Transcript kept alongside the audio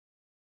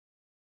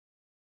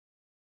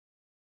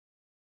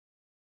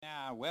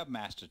Our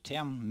webmaster,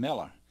 Tim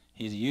Miller.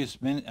 He's a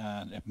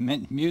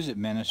music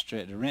minister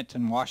at the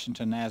Renton,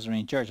 Washington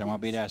Nazarene Church. I'm going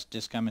to be there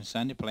this coming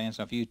Sunday playing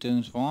a few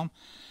tunes for him.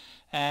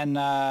 And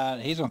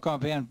he's going to come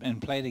up here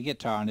and play the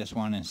guitar on this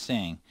one and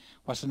sing.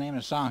 What's the name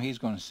of the song he's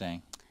going to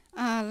sing?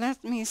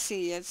 Let me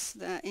see. It's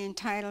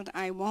entitled,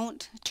 I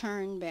Won't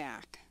Turn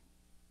Back.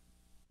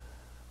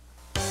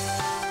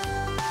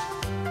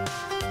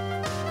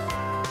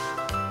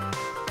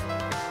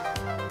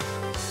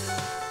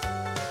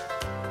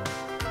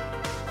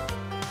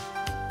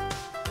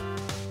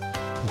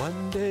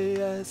 One day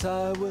as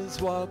I was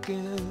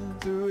walking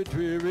through a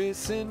dreary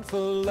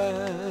sinful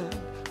land,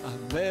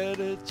 I met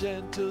a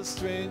gentle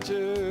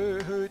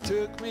stranger who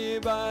took me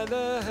by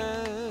the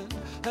hand.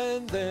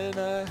 And then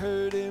I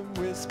heard him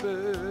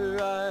whisper,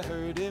 I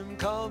heard him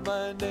call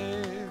my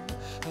name.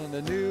 And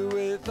I knew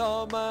with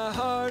all my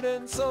heart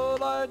and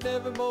soul I'd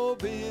never more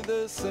be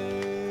the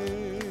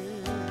same.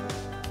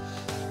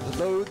 The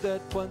load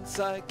that once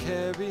I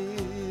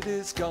carried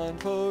is gone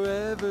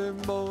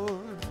forevermore.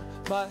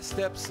 My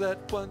steps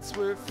that once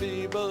were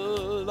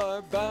feeble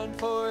are bound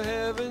for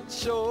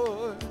heaven's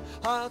shore.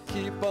 I'll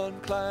keep on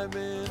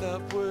climbing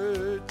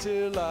upward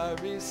till I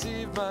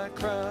receive my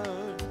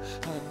crown.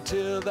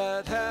 Until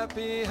that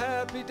happy,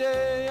 happy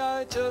day,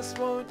 I just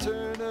won't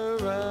turn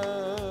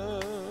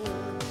around.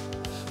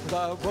 But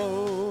I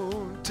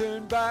won't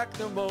turn back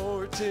no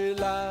more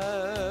till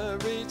I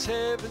reach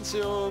heaven's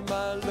shore.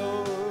 My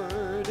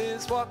Lord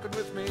is walking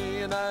with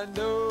me, and I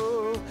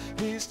know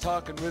He's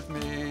talking with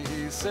me.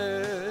 He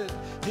said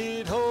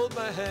He'd hold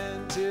my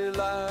hand till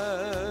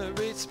I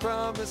reach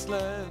promised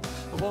land.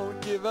 I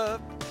won't give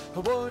up, I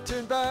won't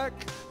turn back,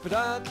 but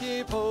I'll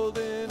keep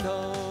holding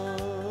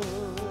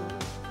on.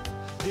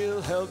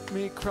 He'll help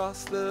me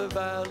cross the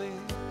valley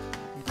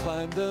and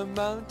climb the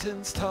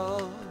mountains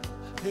tall.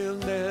 He'll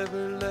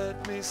never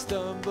let me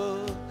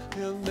stumble,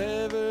 He'll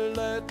never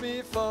let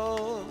me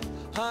fall.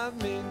 I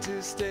mean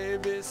to stay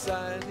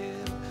beside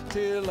Him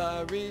till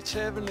I reach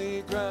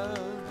heavenly ground.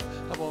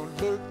 I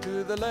won't look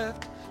to the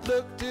left,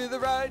 look to the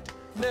right,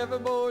 never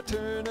more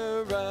turn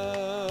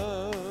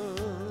around.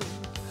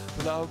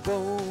 But I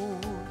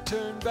won't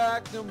turn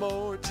back no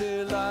more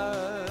till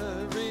I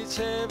reach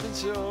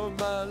heaven's shore.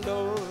 My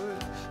Lord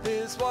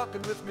is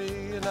walking with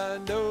me, and I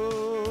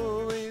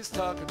know He's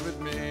talking with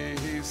me.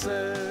 He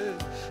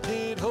said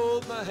He'd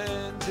hold my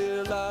hand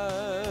till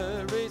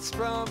I reach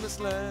promised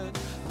land.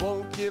 I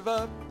won't give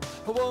up,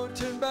 I won't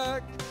turn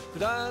back,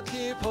 but I'll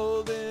keep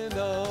holding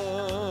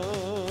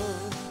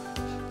on.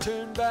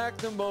 Turn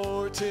back no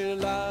more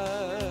till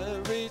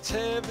I reach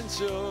heaven's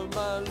shore.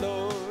 My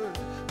Lord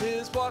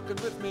is walking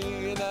with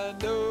me, and I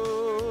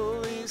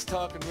know He's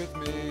talking with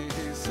me.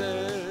 He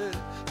said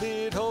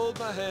He'd hold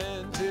my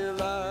hand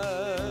till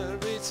I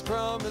reach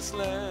promised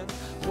land.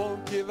 I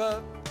won't give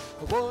up,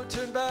 I won't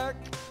turn back,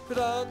 but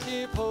I'll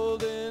keep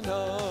holding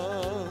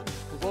on.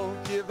 I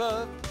won't give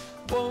up,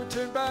 won't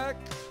turn back,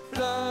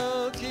 but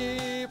I'll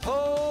keep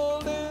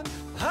holding,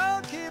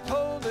 I'll keep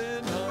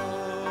holding on.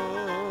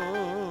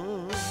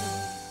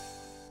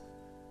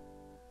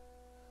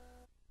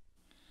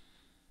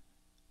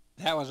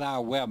 That was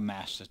our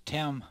webmaster,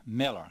 Tim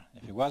Miller.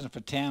 If it wasn't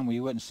for Tim,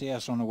 you wouldn't see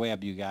us on the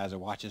web, you guys, or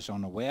watch us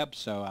on the web,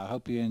 so I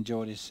hope you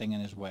enjoyed his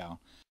singing as well.